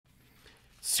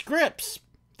Scripts.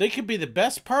 They could be the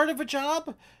best part of a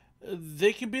job.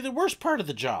 They could be the worst part of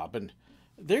the job. And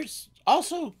there's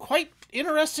also quite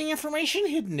interesting information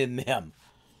hidden in them.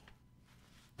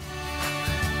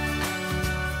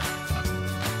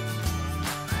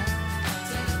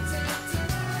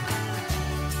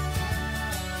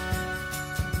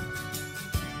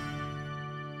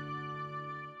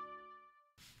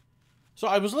 So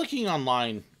I was looking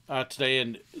online today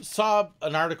and saw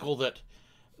an article that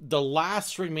the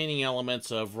last remaining elements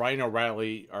of Rhino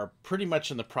Rally are pretty much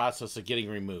in the process of getting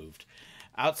removed.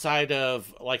 Outside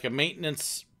of like a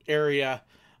maintenance area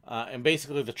and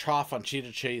basically the trough on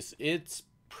Cheetah Chase, it's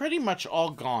pretty much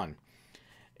all gone.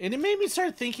 And it made me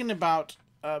start thinking about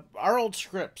our old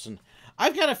scripts. And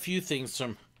I've got a few things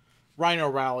from Rhino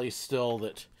Rally still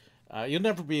that you'll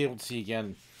never be able to see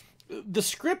again. The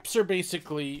scripts are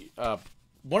basically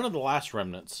one of the last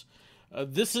remnants.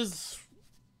 This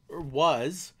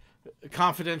was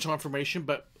confidential information,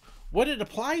 but what it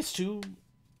applies to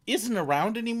isn't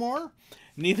around anymore.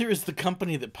 Neither is the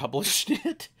company that published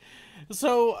it.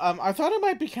 So I thought it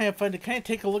might be kind of fun to kind of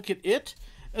take a look at it,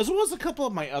 as well as a couple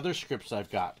of my other scripts I've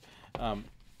got.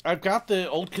 I've got the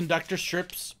old conductor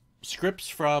scripts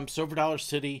from Silver Dollar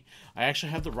City. I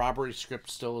actually have the robbery script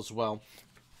still as well.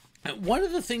 One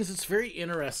of the things that's very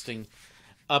interesting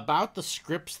about the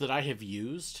scripts that I have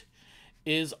used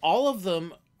is all of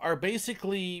them are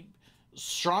basically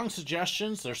strong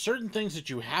suggestions. There's certain things that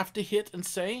you have to hit and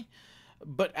say,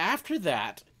 but after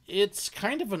that, it's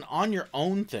kind of an on your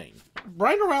own thing.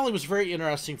 Rhino Rally was very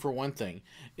interesting for one thing,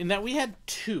 in that we had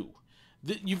two.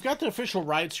 You've got the official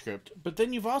ride script, but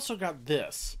then you've also got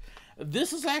this.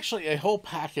 This is actually a whole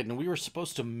packet, and we were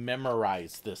supposed to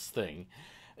memorize this thing.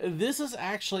 This is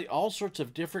actually all sorts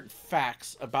of different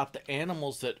facts about the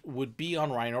animals that would be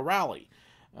on Rhino Rally.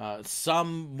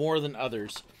 Some more than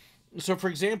others. So, for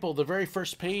example, the very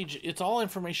first page, it's all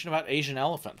information about Asian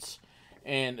elephants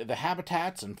and the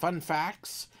habitats and fun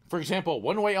facts. For example,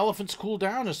 one way elephants cool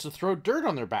down is to throw dirt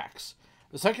on their backs.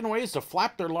 The second way is to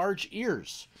flap their large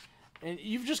ears. And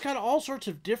you've just got all sorts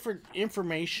of different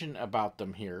information about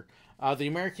them here. The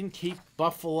American Cape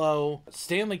Buffalo,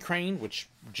 Stanley Crane, which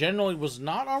generally was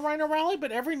not on Rhino Rally,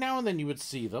 but every now and then you would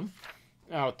see them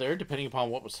out there, depending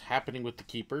upon what was happening with the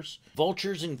keepers.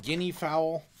 Vultures and guinea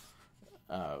fowl,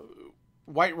 the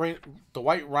white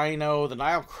rhino, the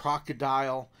Nile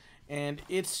crocodile, and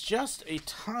it's just a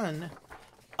ton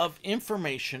of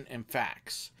information and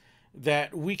facts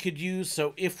that we could use.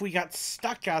 So if we got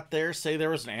stuck out there, say there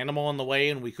was an animal in the way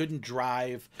and we couldn't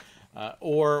drive,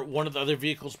 or one of the other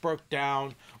vehicles broke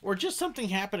down, or just something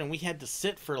happened and we had to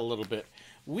sit for a little bit,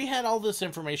 we had all this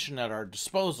information at our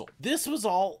disposal. This was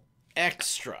all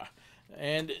extra.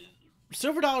 And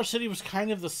Silver Dollar City was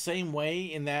kind of the same way,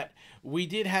 in that we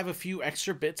did have a few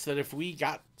extra bits that if we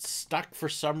got stuck for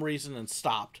some reason and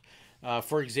stopped,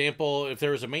 for example, if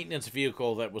there was a maintenance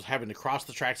vehicle that was having to cross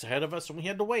the tracks ahead of us and we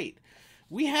had to wait,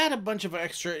 we had a bunch of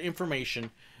extra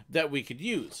information that we could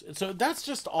use. And so that's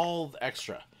just all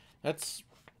extra. That's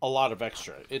a lot of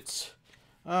extra. It's,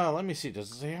 let me see,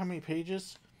 does it say how many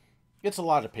pages? It's a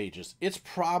lot of pages. It's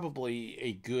probably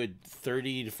a good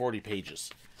 30 to 40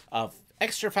 pages of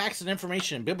extra facts and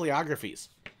information and bibliographies.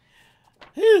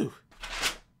 Whew.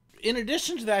 In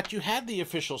addition to that, you had the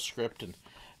official script, and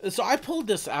so I pulled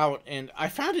this out, and I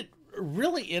found it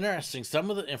really interesting,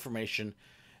 some of the information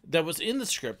that was in the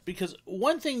script, because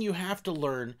one thing you have to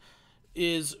learn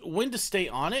is when to stay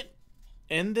on it,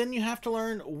 and then you have to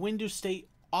learn when to stay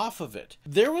off of it.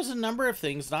 There was a number of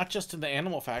things, not just in the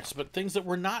animal facts, but things that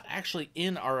were not actually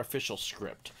in our official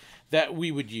script that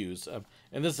we would use.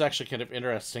 And this is actually kind of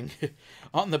interesting.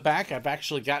 On the back, I've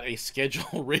actually got a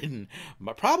schedule written,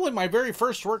 probably my very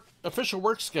first official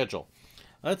work schedule.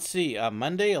 Let's see,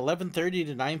 Monday, 11:30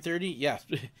 to 9:30. Yeah,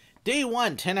 day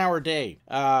 1, 10-hour day.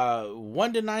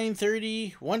 1 to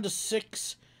 9:30, 1 to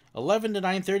 6, 11 to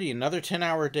 9:30, another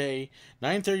 10-hour day.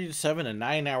 9:30 to 7, a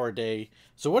 9-hour day.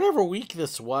 So whatever week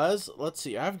this was, let's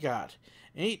see, I've got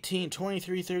 18,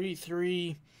 23,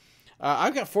 33.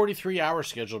 I've got 43 hours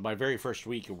scheduled my very first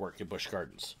week of work at Busch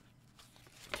Gardens.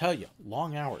 Tell you,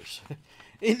 long hours.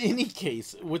 In any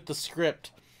case, with the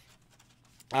script,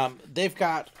 they've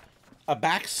got a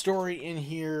backstory in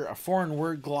here, a foreign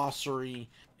word glossary,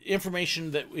 information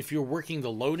that if you're working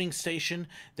the loading station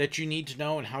that you need to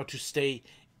know, and how to stay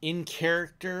in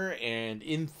character and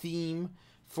in theme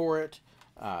for it.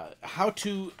 How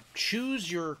to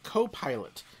choose your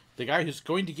co-pilot, the guy who's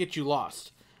going to get you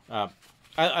lost.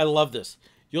 I love this.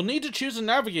 You'll need to choose a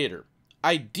navigator.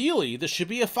 Ideally, this should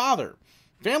be a father.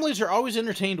 Families are always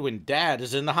entertained when dad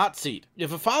is in the hot seat.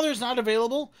 If a father is not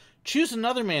available, Choose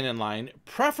another man in line,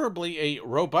 preferably a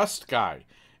robust guy.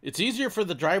 It's easier for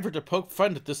the driver to poke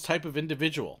fun at this type of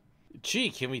individual. Gee,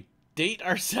 can we date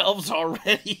ourselves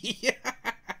already?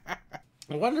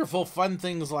 Wonderful fun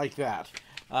things like that.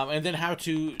 And then how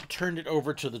to turn it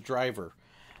over to the driver.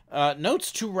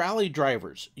 Notes to rally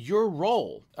drivers. Your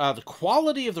role. The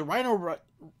quality of the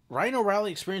Rhino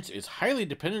Rally experience is highly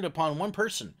dependent upon one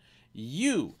person.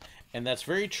 You. And that's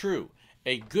very true.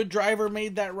 A good driver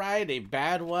made that ride. A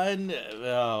bad one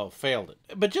failed it.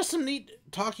 But just some neat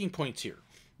talking points here.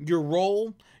 Your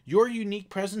role. Your unique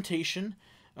presentation.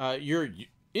 Your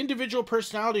individual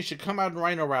personality should come out in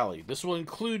Rhino Rally. This will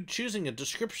include choosing a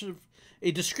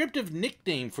descriptive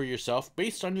nickname for yourself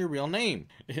based on your real name.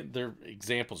 Their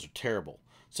examples are terrible,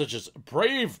 such as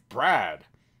Brave Brad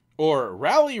or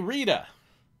Rally Rita.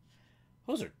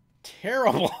 Those are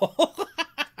terrible.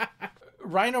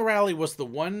 Rhino Rally was the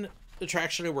one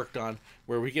attraction I worked on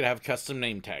where we could have custom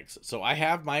name tags. So I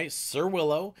have my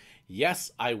SirWillow.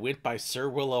 Yes, I went by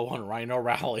SirWillow on Rhino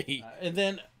Rally. And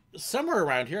then somewhere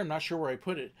around here, I'm not sure where I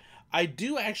put it, I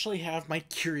do actually have my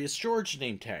Curious George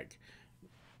name tag.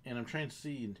 And I'm trying to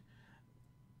see,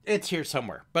 it's here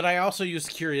somewhere. But I also used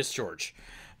Curious George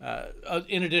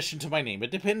in addition to my name.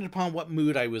 It depended upon what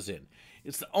mood I was in.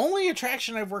 It's the only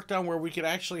attraction I've worked on where we could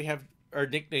actually have our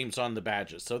nicknames on the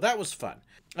badges. So that was fun.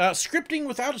 Scripting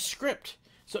without a script.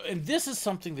 And this is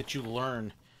something that you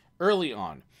learn early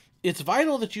on. It's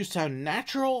vital that you sound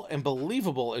natural and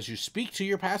believable as you speak to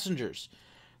your passengers.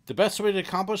 The best way to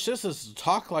accomplish this is to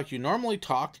talk like you normally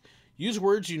talk. Use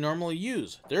words you normally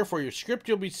use. Therefore, your script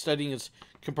you'll be studying is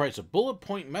comprised of bullet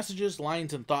point messages,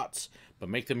 lines, and thoughts, but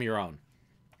make them your own.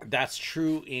 That's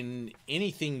true in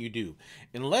anything you do.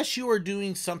 Unless you are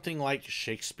doing something like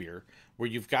Shakespeare, where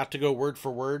you've got to go word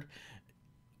for word,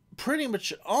 pretty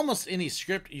much almost any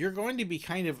script, you're going to be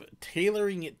kind of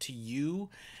tailoring it to you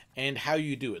and how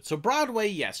you do it. So Broadway,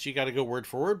 yes, you got to go word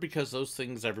for word because those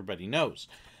things everybody knows.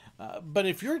 But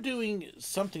if you're doing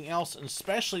something else, and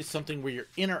especially something where you're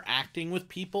interacting with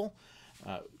people,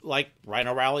 like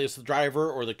Rhino Rally as the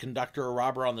driver or the conductor or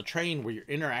robber on the train, where you're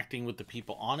interacting with the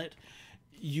people on it,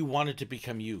 you want it to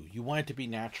become you. You want it to be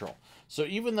natural. So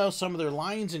even though some of their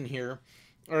lines in here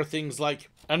are things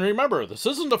like, and remember, this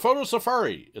isn't a photo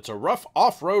safari. It's a rough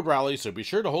off-road rally, so be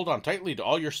sure to hold on tightly to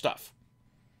all your stuff.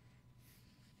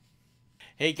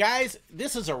 Hey guys,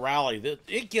 this is a rally.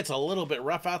 It gets a little bit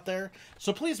rough out there,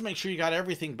 so please make sure you got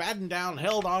everything battened down,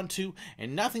 held onto,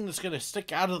 and nothing that's going to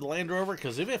stick out of the Land Rover,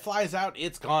 because if it flies out,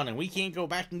 it's gone, and we can't go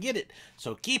back and get it.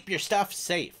 So keep your stuff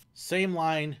safe. Same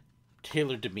line,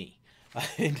 tailored to me.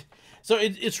 So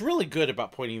it's really good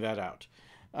about pointing that out.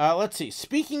 Let's see,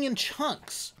 speaking in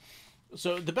chunks.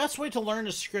 So the best way to learn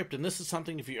a script, and this is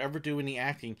something if you ever do any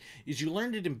acting, is you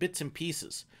learn it in bits and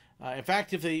pieces. In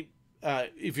fact, if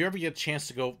you ever get a chance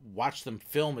to go watch them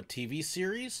film a TV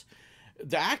series,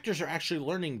 the actors are actually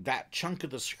learning that chunk of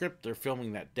the script they're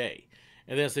filming that day.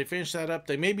 And as they finish that up,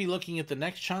 they may be looking at the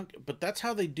next chunk, but that's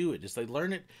how they do it, is they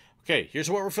learn it. Okay, here's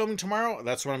what we're filming tomorrow.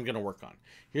 That's what I'm going to work on.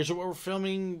 Here's what we're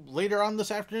filming later on this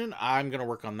afternoon. I'm going to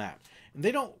work on that. And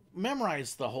they don't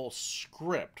memorize the whole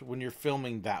script when you're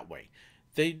filming that way.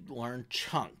 They learn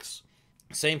chunks.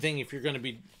 Same thing if you're going to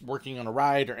be working on a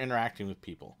ride or interacting with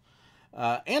people.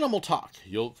 Animal talk.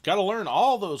 You've got to learn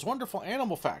all those wonderful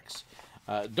animal facts.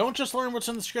 Don't just learn what's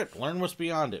in the script. Learn what's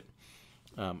beyond it.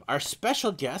 Our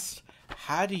special guest,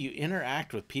 how do you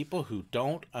interact with people who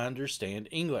don't understand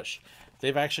English?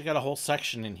 They've actually got a whole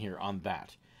section in here on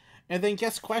that. And then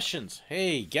guest questions.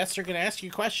 Hey, guests are going to ask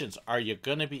you questions. Are you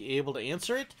going to be able to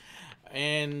answer it?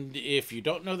 And if you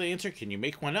don't know the answer, can you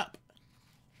make one up?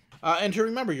 And to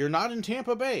remember, you're not in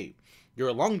Tampa Bay. You're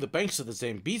along the banks of the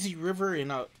Zambezi River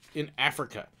in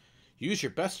Africa. Use your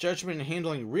best judgment in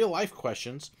handling real-life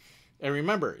questions. And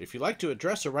remember, if you like to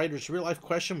address a writer's real-life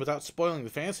question without spoiling the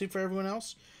fantasy for everyone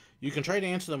else, you can try to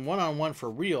answer them one-on-one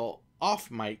for real,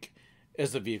 off-mic,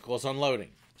 as the vehicle is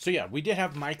unloading. So yeah, we did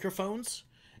have microphones,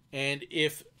 and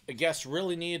if a guest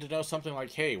really needed to know something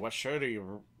like, hey, what show do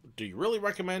you really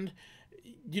recommend?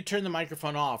 You turn the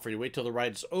microphone off, or you wait till the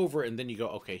ride's over, and then you go,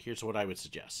 okay, here's what I would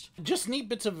suggest. Just neat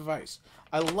bits of advice.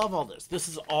 I love all this. This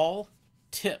is all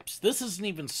tips. This isn't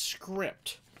even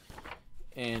script.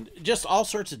 And just all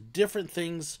sorts of different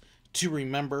things to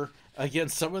remember. Again,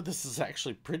 some of this is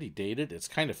actually pretty dated. It's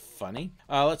kind of funny.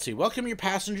 Let's see. Welcome your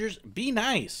passengers. Be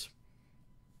nice.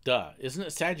 Duh. Isn't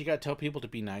it sad you got to tell people to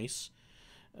be nice?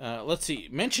 Let's see.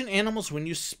 Mention animals when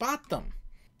you spot them.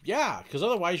 Yeah, because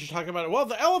otherwise you're talking about, well,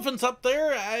 the elephant's up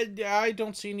there. I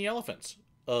don't see any elephants.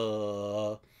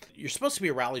 You're supposed to be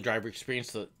a rally driver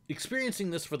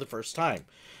experiencing this for the first time.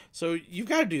 So you've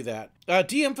got to do that.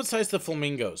 De-emphasize the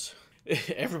flamingos.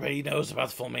 Everybody knows about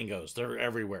the flamingos. They're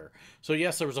everywhere. So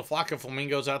yes, there was a flock of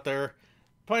flamingos out there.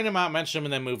 Point them out, mention them,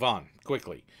 and then move on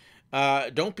quickly.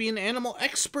 Don't be an animal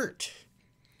expert.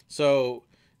 So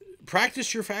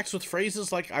practice your facts with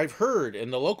phrases like "I've heard"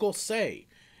 and "the locals say."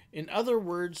 In other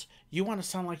words, you want to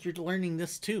sound like you're learning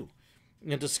this too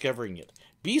and discovering it.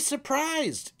 Be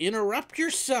surprised. Interrupt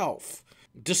yourself.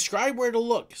 Describe where to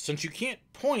look. Since you can't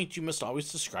point, you must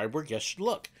always describe where guests should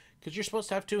look, because you're supposed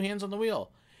to have two hands on the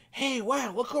wheel. Hey,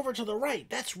 wow, look over to the right.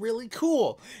 That's really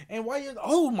cool. And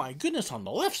oh my goodness, on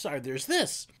the left side, there's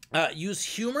this. Use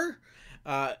humor.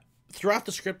 Throughout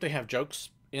the script, they have jokes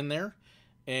in there.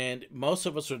 And most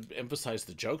of us would emphasize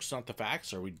the jokes, not the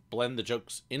facts, or we'd blend the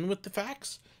jokes in with the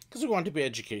facts, because we want it to be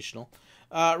educational.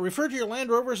 Refer to your Land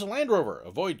Rover as a Land Rover.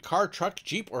 Avoid car, truck,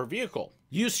 Jeep, or vehicle.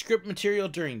 Use script material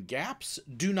during gaps.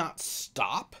 Do not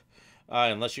stop,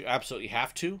 unless you absolutely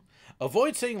have to.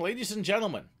 Avoid saying "ladies and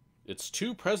gentlemen." It's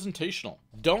too presentational.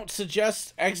 Don't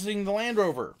suggest exiting the Land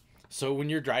Rover. So when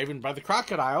you're driving by the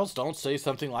crocodiles, don't say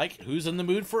something like, "Who's in the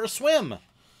mood for a swim?"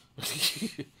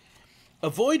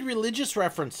 Avoid religious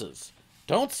references.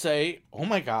 Don't say, "Oh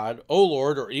my God," "Oh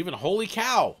Lord," or even "Holy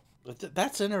cow."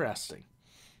 That's interesting.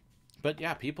 But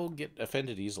yeah, people get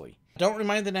offended easily. Don't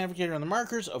remind the navigator on the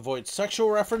markers. Avoid sexual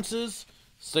references.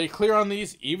 Stay clear on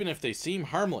these, even if they seem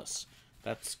harmless.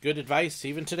 That's good advice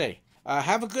even today.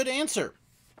 Have a good answer.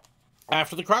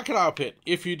 After the crocodile pit,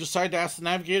 if you decide to ask the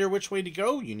navigator which way to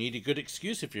go, you need a good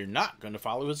excuse if you're not going to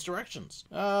follow his directions.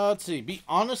 Let's see. Be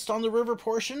honest on the river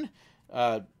portion.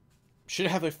 Should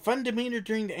have a fun demeanor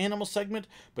during the animal segment,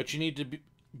 but you need to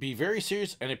be very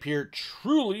serious and appear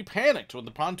truly panicked when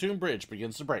the pontoon bridge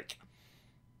begins to break.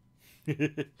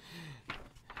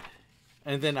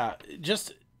 And then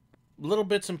just little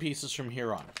bits and pieces from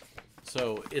here on.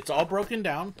 So it's all broken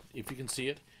down, if you can see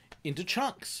it, into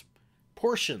chunks.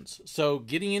 Portions. So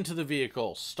getting into the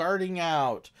vehicle, starting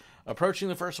out, approaching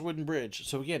the first wooden bridge.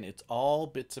 So again, it's all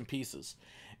bits and pieces.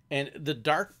 And the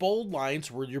dark bold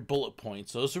lines were your bullet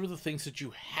points. Those were the things that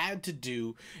you had to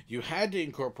do, you had to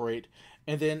incorporate.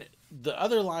 And then the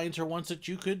other lines are ones that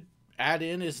you could add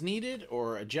in as needed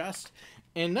or adjust.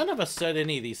 And none of us said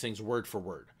any of these things word for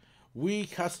word. We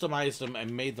customized them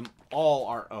and made them all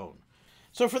our own.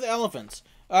 So for the elephants,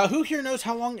 who here knows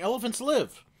how long elephants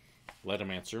live? Let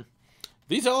them answer.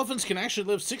 These elephants can actually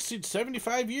live 60 to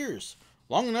 75 years,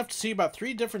 long enough to see about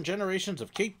 3 different generations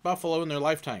of Cape buffalo in their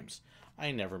lifetimes.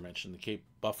 I never mentioned the Cape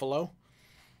buffalo.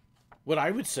 What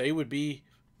I would say would be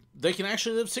they can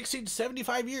actually live 60 to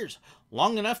 75 years,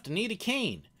 long enough to need a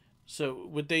cane. So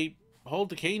would they hold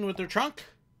the cane with their trunk?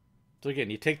 So again,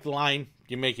 you take the line,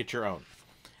 you make it your own.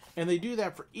 And they do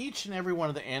that for each and every one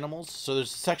of the animals. So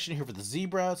there's a section here for the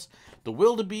zebras, the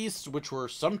wildebeests, which were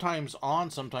sometimes on,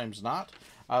 sometimes not,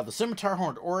 the scimitar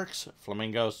horned oryx,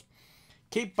 flamingos,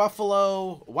 Cape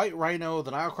buffalo, white rhino,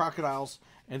 the Nile crocodiles,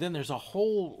 and then there's a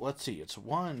whole, let's see, it's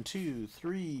 1, 2,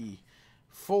 3,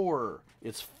 4,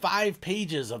 it's 5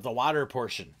 pages of the water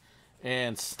portion,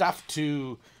 and stuff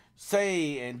to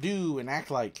say and do and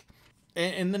act like.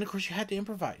 And then, of course, you had to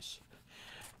improvise.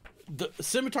 The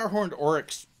scimitar horned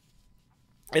oryx,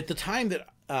 at the time that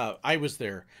I was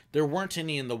there weren't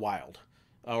any in the wild.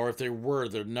 Or if there were,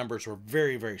 the numbers were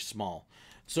very, very small.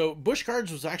 So Busch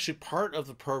Gardens was actually part of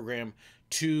the program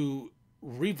to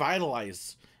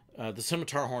revitalize the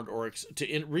scimitar horned oryx,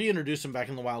 to reintroduce them back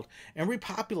in the wild and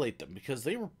repopulate them, because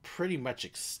they were pretty much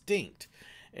extinct.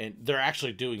 And they're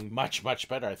actually doing much, much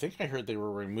better. I think I heard they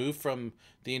were removed from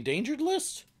the endangered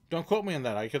list. Don't quote me on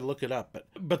that. I could look it up.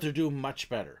 But they're doing much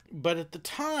better. But at the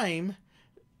time,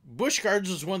 Busch Gardens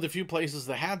was one of the few places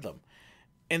that had them.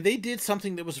 And they did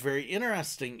something that was very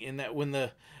interesting, in that when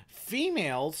the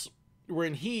females were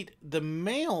in heat, the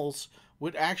males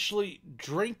would actually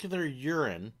drink their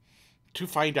urine to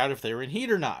find out if they were in heat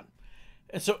or not.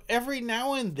 And so every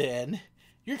now and then,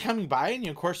 you're coming by, and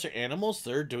of course they're animals,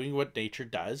 they're doing what nature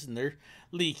does, and they're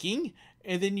leaking,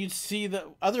 and then you'd see the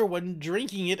other one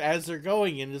drinking it as they're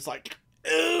going, and it's like,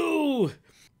 ooh!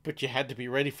 But you had to be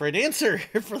ready for an answer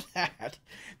for that.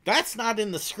 That's not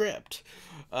in the script.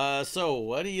 So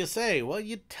what do you say? Well,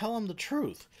 you tell them the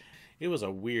truth. It was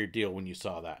a weird deal when you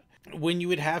saw that. When you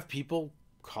would have people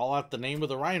call out the name of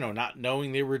the rhino, not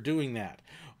knowing they were doing that.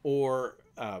 Or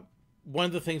one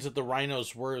of the things that the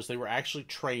rhinos were is they were actually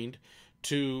trained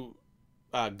to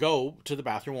go to the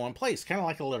bathroom in one place, kind of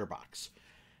like a litter box.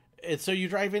 And so you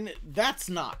drive in, that's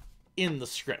not in the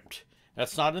script.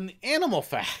 That's not in the animal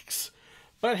facts.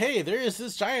 But hey, there is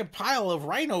this giant pile of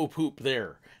rhino poop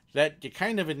there that you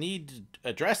kind of need to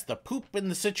address the poop in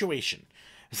the situation.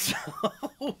 So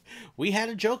we had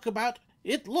a joke about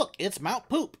Look, it's Mount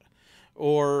Poop.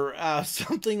 Or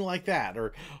something like that.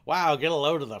 Or, wow, get a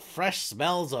load of the fresh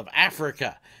smells of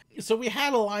Africa. So we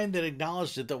had a line that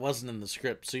acknowledged it that wasn't in the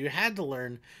script. So you had to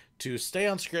learn to stay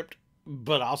on script,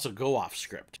 but also go off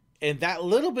script. And that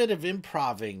little bit of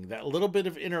improving, that little bit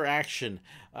of interaction,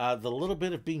 the little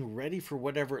bit of being ready for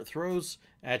whatever it throws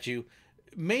at you,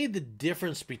 made the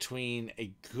difference between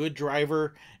a good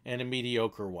driver and a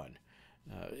mediocre one.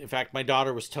 In fact, my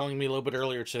daughter was telling me a little bit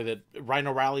earlier today that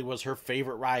Rhino Rally was her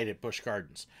favorite ride at Busch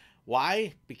Gardens.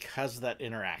 Why? Because of that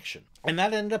interaction. And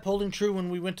that ended up holding true when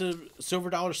we went to Silver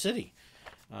Dollar City.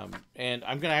 And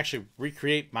I'm going to actually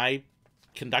recreate my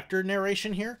conductor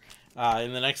narration here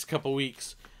in the next couple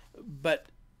weeks. But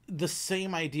the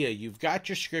same idea. You've got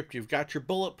your script, you've got your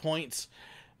bullet points,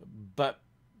 but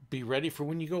be ready for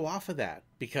when you go off of that,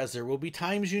 because there will be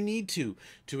times you need to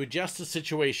adjust to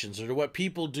situations or to what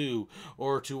people do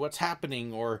or to what's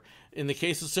happening, or in the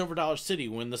case of Silver Dollar City,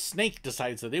 when the snake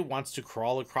decides that it wants to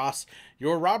crawl across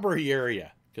your robbery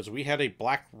area, because we had a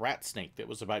black rat snake that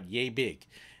was about yay big,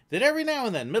 that every now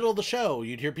and then, middle of the show,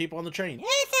 you'd hear people on the train,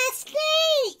 "It's a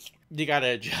snake!" You gotta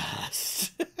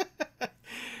adjust.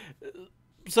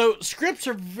 So scripts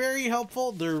are very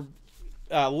helpful. There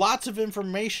are lots of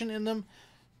information in them,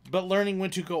 but learning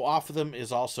when to go off of them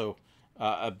is also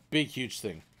a big, huge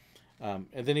thing. And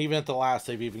then even at the last,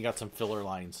 they've even got some filler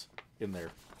lines in there.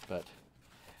 But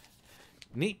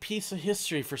neat piece of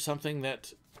history for something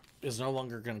that is no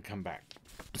longer going to come back.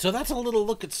 So that's a little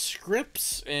look at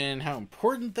scripts and how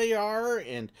important they are,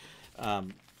 and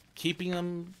keeping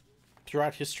them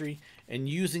throughout history and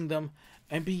using them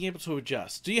and being able to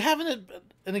adjust. Do you have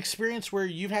an experience where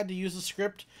you've had to use a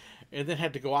script and then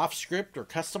had to go off script or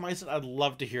customize it? I'd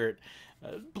love to hear it.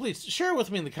 Please share it with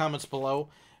me in the comments below.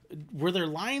 Were there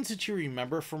lines that you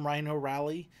remember from Rhino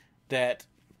Rally that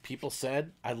people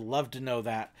said? I'd love to know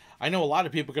that. I know a lot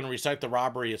of people are going to recite the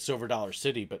robbery at Silver Dollar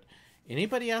City, but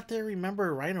anybody out there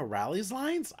remember Rhino Rally's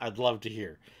lines? I'd love to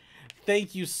hear.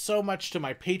 Thank you so much to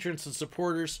my patrons and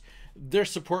supporters. Their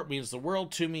support means the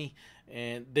world to me,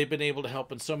 and they've been able to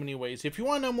help in so many ways. If you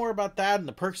want to know more about that and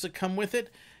the perks that come with it,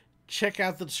 check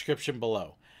out the description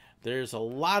below. There's a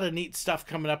lot of neat stuff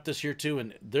coming up this year too,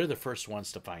 and they're the first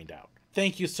ones to find out.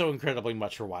 Thank you so incredibly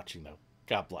much for watching, though.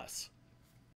 God bless.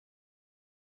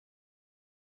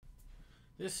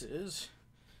 This is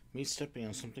me stepping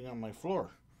on something on my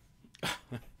floor.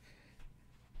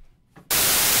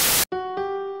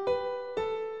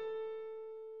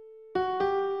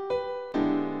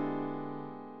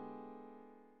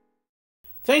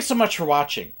 Thanks so much for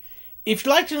watching. If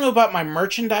you'd like to know about my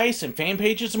merchandise and fan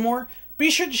pages and more, be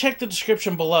sure to check the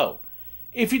description below.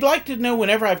 If you'd like to know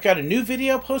whenever I've got a new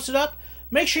video posted up,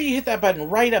 make sure you hit that button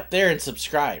right up there and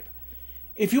subscribe.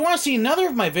 If you want to see another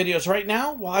of my videos right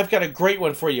now, well, I've got a great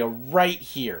one for you right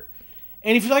here.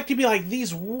 And if you'd like to be like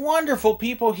these wonderful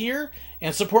people here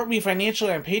and support me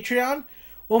financially on Patreon,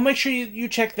 well, make sure you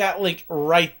check that link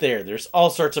right there. There's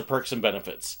all sorts of perks and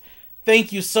benefits.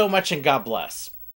 Thank you so much, and God bless.